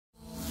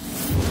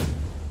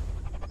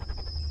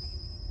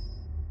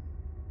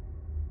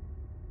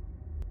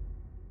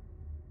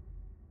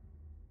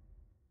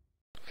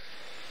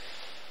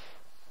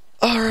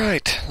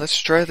let's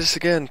try this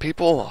again,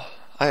 people.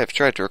 I have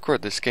tried to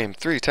record this game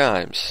 3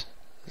 times.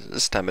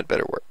 This time it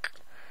better work.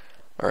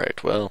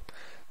 Alright, well,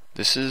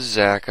 this is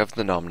Zach of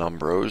the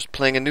NomNomBros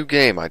playing a new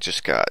game I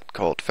just got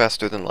called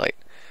Faster Than Light.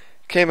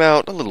 Came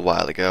out a little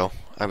while ago.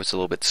 I was a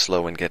little bit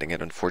slow in getting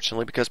it,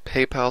 unfortunately, because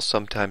PayPal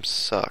sometimes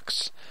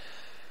sucks.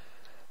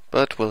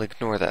 But we'll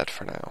ignore that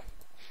for now.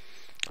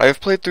 I have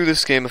played through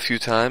this game a few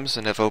times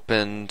and have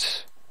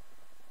opened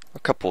a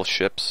couple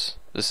ships.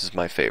 This is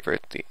my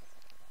favorite, the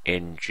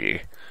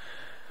NG.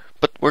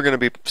 But we're going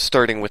to be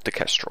starting with the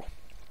Kestrel.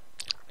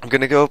 I'm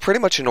going to go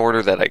pretty much in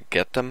order that I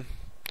get them.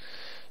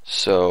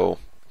 So,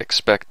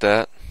 expect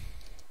that.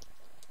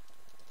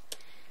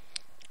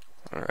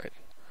 Alright.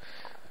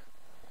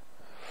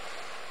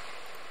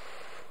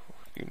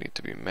 You need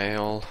to be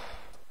male.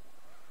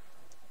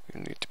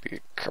 You need to be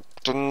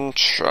Captain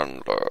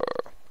Chandler.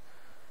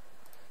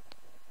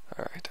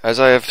 Alright, as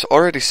I have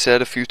already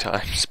said a few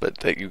times, but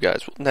that you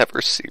guys will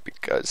never see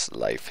because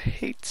life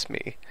hates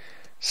me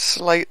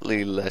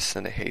slightly less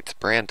than it hates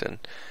Brandon,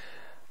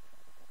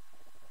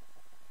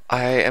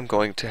 I am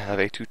going to have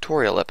a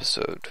tutorial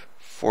episode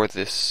for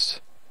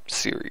this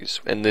series,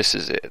 and this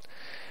is it.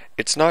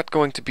 It's not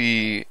going to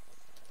be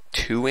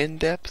too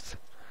in-depth,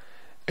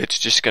 it's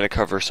just going to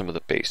cover some of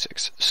the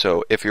basics.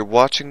 So if you're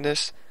watching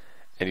this,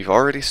 and you've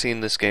already seen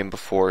this game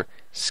before,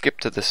 skip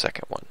to the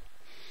second one.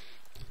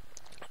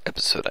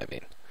 Episode, I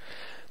mean.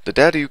 The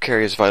data you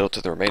carry is vital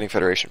to the remaining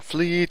Federation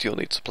fleet. You'll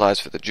need supplies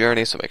for the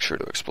journey, so make sure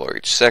to explore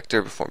each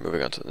sector before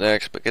moving on to the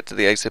next, but get to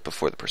the exit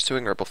before the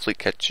pursuing rebel fleet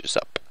catches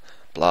up.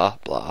 Blah,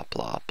 blah,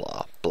 blah,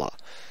 blah, blah.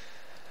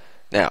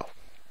 Now,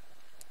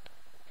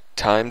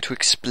 time to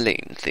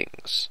explain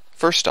things.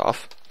 First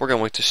off, we're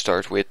going to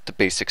start with the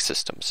basic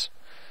systems.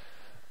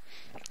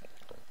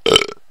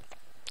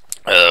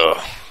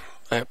 I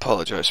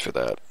apologize for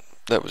that.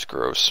 That was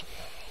gross.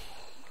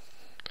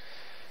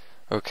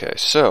 Okay,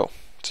 so,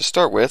 to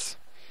start with,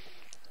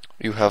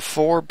 you have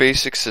 4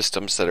 basic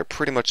systems that are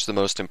pretty much the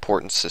most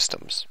important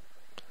systems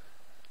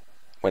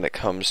when it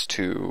comes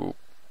to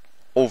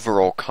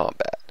overall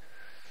combat.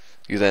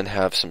 You then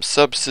have some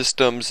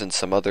subsystems and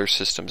some other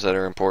systems that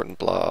are important,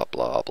 blah,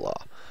 blah,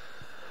 blah.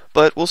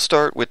 But we'll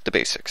start with the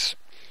basics.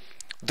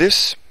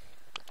 This,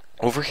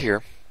 over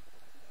here,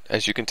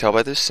 as you can tell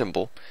by this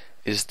symbol,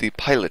 is the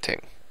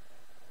piloting.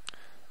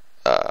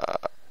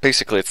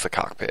 Basically, it's the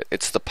cockpit.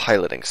 It's the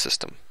piloting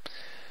system.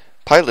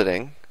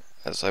 Piloting,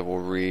 as I will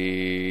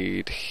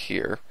read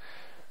here,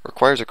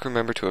 requires a crew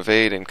member to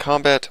evade in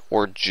combat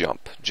or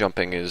jump.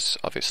 Jumping is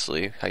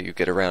obviously how you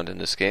get around in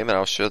this game, and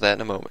I'll show that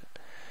in a moment.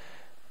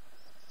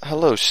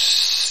 Hello,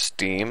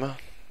 Steam.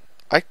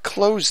 I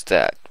closed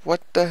that.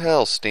 What the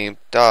hell, Steam?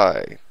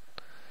 Die.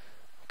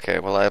 Okay,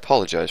 well, I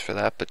apologize for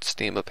that, but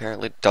Steam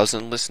apparently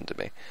doesn't listen to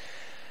me.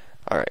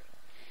 Alright.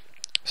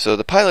 So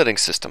the piloting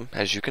system,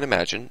 as you can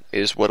imagine,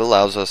 is what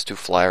allows us to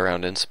fly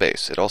around in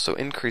space. It also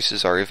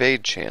increases our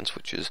evade chance,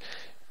 which is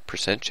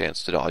 %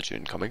 chance to dodge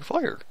incoming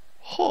fire.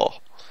 Huh.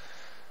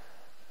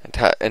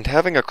 And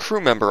having a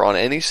crew member on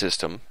any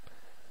system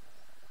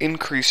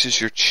increases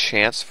your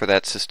chance for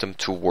that system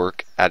to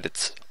work at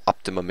its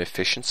optimum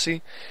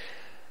efficiency,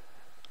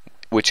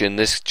 which in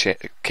this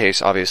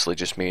case obviously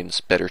just means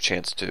better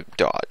chance to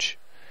dodge.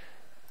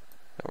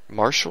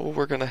 Marshall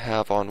we're going to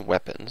have on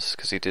weapons,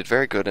 because he did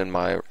very good in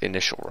my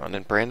initial run,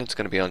 and Brandon's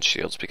going to be on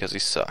shields because he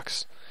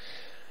sucks.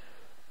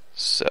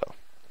 So,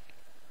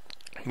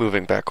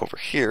 moving back over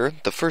here,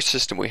 the first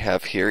system we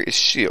have here is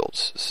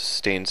shields.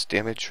 Sustains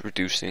damage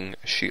reducing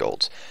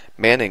shields.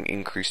 Manning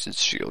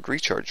increases shield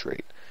recharge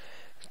rate.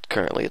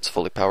 Currently it's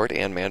fully powered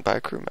and manned by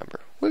a crew member.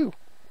 Woo!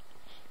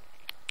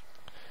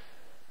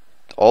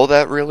 All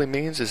that really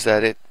means is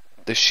that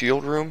the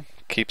shield room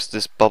keeps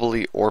this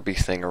bubbly orby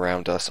thing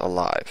around us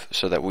alive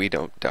so that we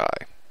don't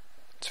die.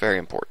 It's very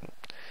important,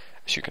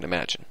 as you can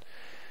imagine.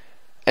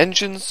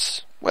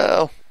 Engines,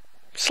 well,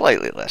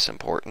 slightly less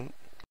important.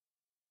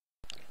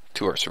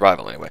 To our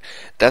survival anyway.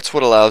 That's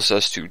what allows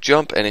us to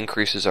jump and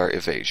increases our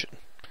evasion.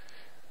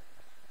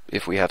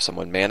 If we have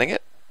someone manning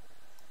it,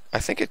 I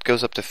think it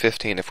goes up to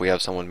 15 if we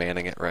have someone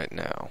manning it right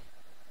now.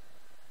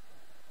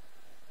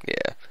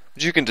 Yeah,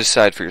 but you can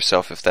decide for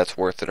yourself if that's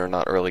worth it or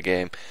not early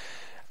game.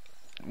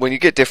 When you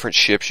get different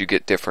ships, you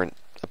get different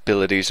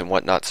abilities and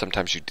whatnot.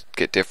 Sometimes you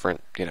get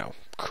different,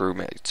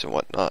 crewmates and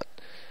whatnot.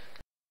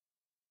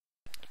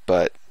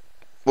 But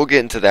we'll get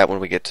into that when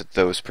we get to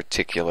those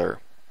particular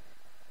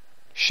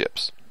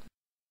ships.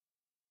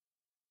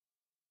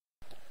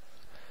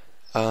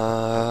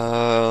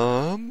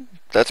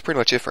 That's pretty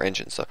much it for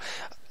engines, though.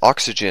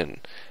 Oxygen.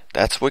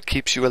 That's what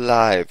keeps you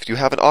alive. You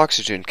have an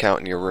oxygen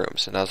count in your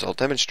rooms, and as I'll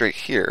demonstrate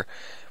here,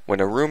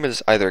 when a room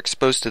is either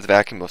exposed to the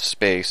vacuum of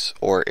space,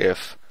 or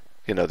if,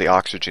 the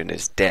oxygen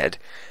is dead,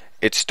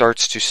 it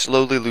starts to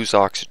slowly lose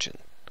oxygen.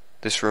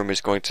 This room is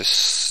going to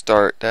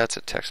start, that's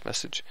a text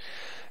message,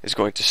 is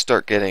going to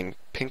start getting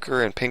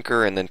pinker and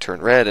pinker and then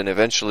turn red, and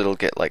eventually it'll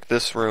get like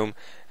this room,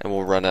 and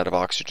we'll run out of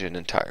oxygen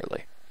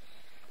entirely.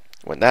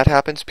 When that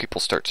happens,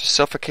 people start to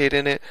suffocate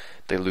in it,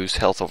 they lose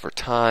health over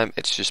time,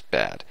 it's just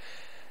bad.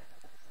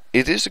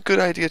 It is a good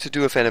idea to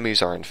do if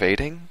enemies are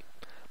invading,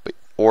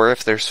 or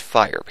if there's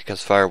fire,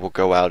 because fire will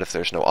go out if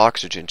there's no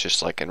oxygen,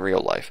 just like in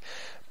real life.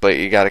 But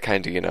you gotta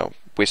kind of,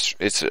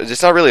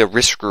 it's not really a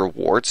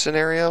risk-reward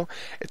scenario.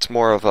 It's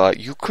more of a,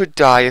 you could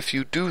die if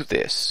you do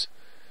this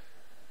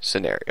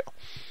scenario.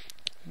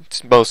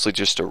 It's mostly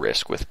just a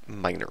risk with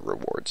minor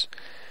rewards.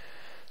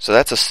 So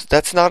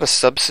that's not a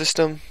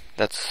subsystem.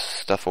 That's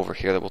stuff over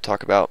here that we'll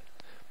talk about.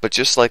 But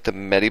just like the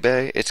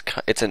Medibay,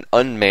 it's an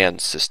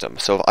unmanned system.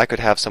 So if I could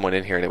have someone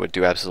in here and it would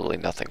do absolutely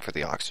nothing for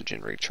the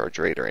oxygen recharge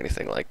rate or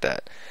anything like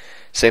that.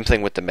 Same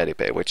thing with the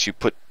Medibay, which you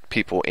put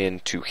people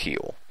in to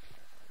heal.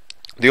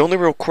 The only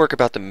real quirk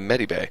about the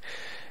Medibay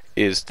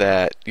is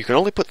that you can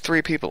only put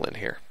 3 people in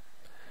here.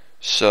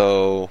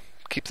 So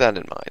keep that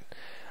in mind.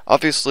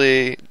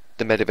 Obviously,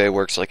 the Medibay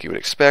works like you would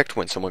expect.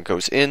 When someone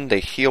goes in, they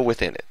heal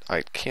within it.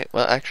 I can.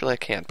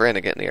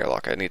 Brandon, get in the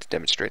airlock. I need to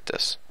demonstrate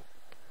this.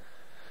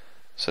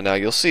 So now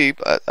you'll see,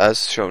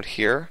 as shown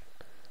here,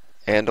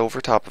 and over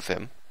top of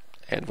him,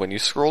 and when you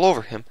scroll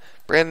over him,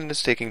 Brandon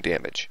is taking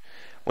damage.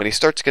 When he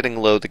starts getting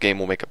low, the game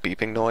will make a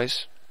beeping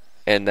noise,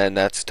 and then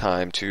that's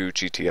time to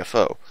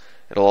GTFO.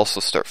 It'll also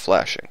start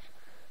flashing.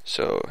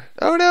 So,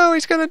 oh no,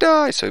 he's gonna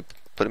die! So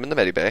put him in the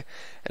Medibay,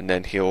 and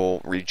then he'll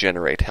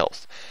regenerate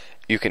health.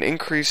 You can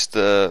increase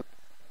by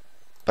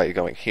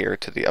going here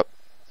to the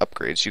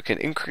upgrades, you can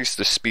increase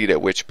the speed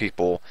at which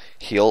people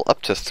heal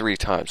up to 3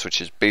 times, which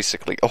is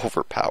basically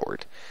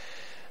overpowered.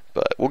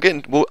 But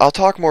I'll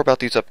talk more about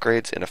these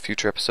upgrades in a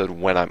future episode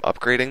when I'm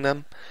upgrading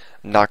them.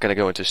 I'm not going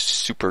to go into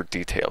super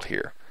detail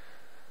here.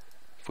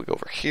 If we go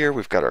over here,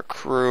 we've got our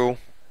crew.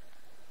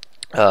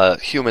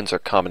 Humans are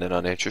common and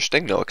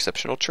uninteresting, no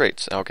exceptional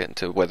traits. I'll get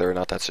into whether or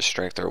not that's a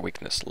strength or a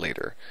weakness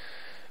later.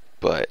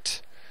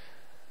 But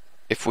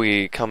if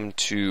we come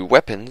to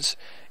weapons,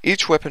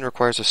 each weapon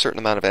requires a certain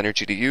amount of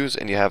energy to use,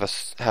 and you have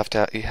to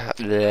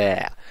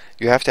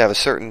have a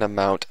certain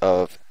amount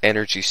of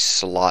energy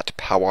slot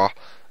power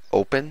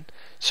open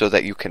so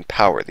that you can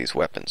power these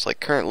weapons. Like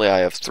currently I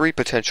have 3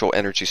 potential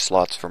energy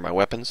slots for my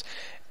weapons,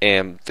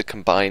 and the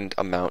combined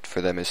amount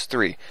for them is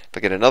 3. If I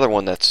get another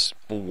one that's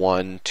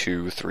 1,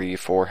 2, 3,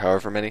 4,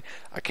 however many,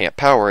 I can't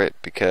power it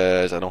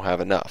because I don't have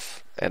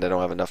enough, and I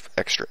don't have enough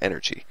extra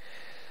energy.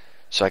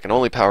 So I can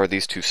only power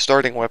these 2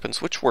 starting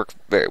weapons, which work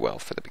very well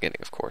for the beginning,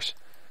 of course.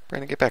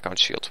 Brandon, get back on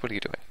shields. What are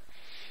you doing?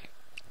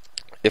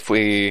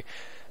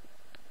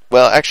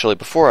 Well, actually,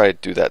 before I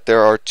do that,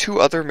 there are 2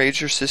 other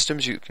major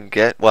systems you can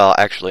get. Well,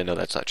 actually, no,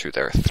 that's not true.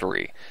 There are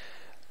 3.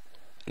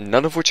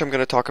 None of which I'm going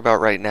to talk about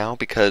right now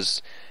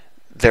because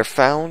they're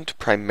found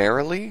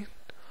primarily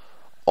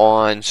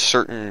on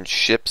certain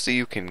ships that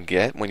you can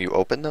get when you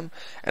open them,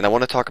 and I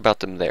want to talk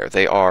about them there.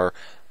 They are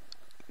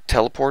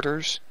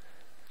teleporters,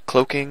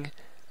 cloaking,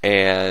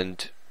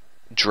 and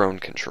drone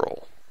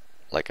control.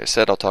 Like I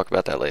said, I'll talk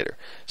about that later.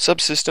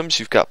 Subsystems,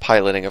 you've got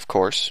piloting, of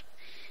course.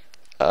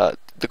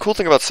 The cool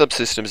thing about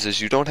subsystems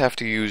is you don't have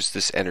to use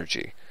this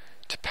energy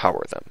to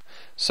power them.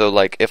 So,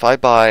 like, if I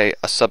buy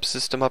a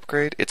subsystem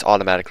upgrade, it's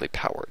automatically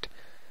powered.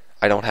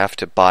 I don't have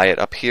to buy it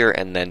up here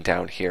and then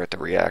down here at the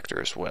reactor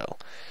as well.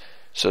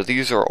 So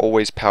these are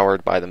always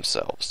powered by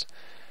themselves.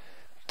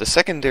 The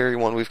secondary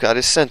one we've got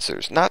is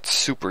sensors. Not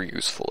super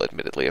useful,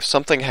 admittedly. If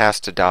something has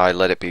to die,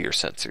 let it be your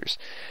sensors.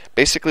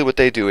 Basically what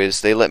they do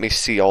is they let me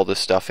see all this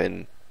stuff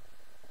in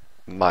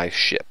my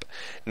ship.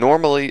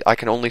 Normally, I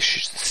can only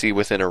see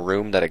within a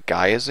room that a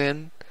guy is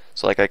in.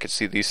 So like I could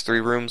see these 3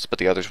 rooms, but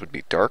the others would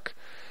be dark.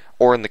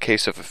 Or in the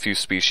case of a few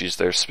species,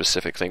 there's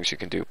specific things you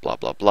can do, blah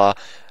blah blah.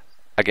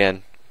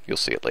 Again, you'll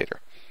see it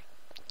later.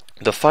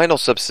 The final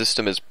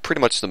subsystem is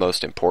pretty much the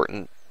most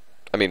important.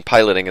 I mean,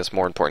 piloting is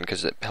more important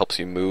because it helps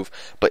you move,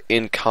 but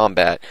in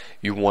combat,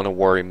 you want to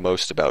worry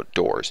most about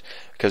doors.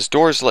 Because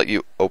doors let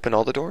you open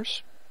all the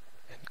doors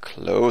and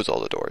close all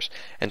the doors.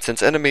 And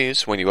since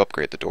enemies, when you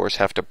upgrade the doors,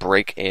 have to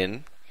break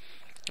in,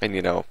 and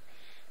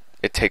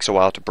it takes a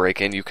while to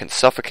break in, you can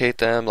suffocate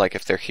them, like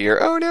if they're here,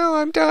 oh no,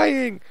 I'm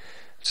dying!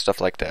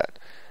 Stuff like that.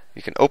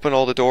 You can open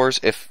all the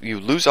doors. If you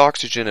lose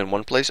oxygen in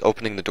one place,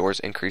 opening the doors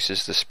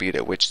increases the speed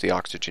at which the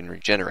oxygen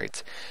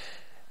regenerates.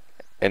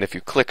 And if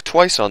you click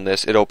twice on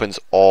this, it opens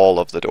all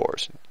of the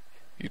doors.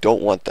 You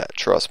don't want that,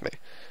 trust me.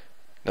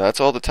 Now that's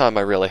all the time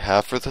I really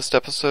have for this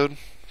episode.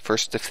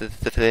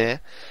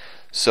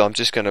 So I'm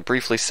just going to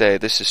briefly say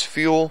this is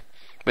fuel,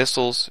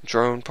 missiles,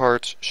 drone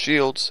parts,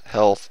 shields,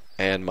 health,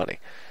 and money.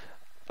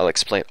 I'll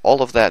explain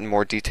all of that in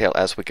more detail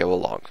as we go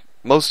along.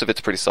 Most of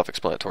it's pretty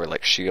self-explanatory,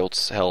 like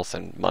shields, health,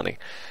 and money.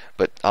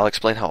 But I'll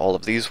explain how all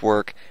of these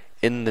work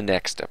in the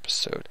next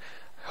episode.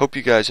 Hope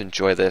you guys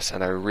enjoy this,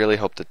 and I really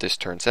hope that this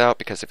turns out,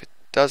 because if it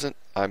doesn't,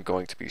 I'm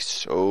going to be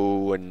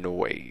so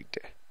annoyed.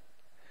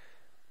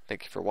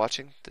 Thank you for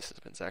watching. This has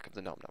been Zach of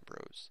the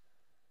NomNomBros.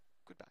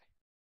 Goodbye.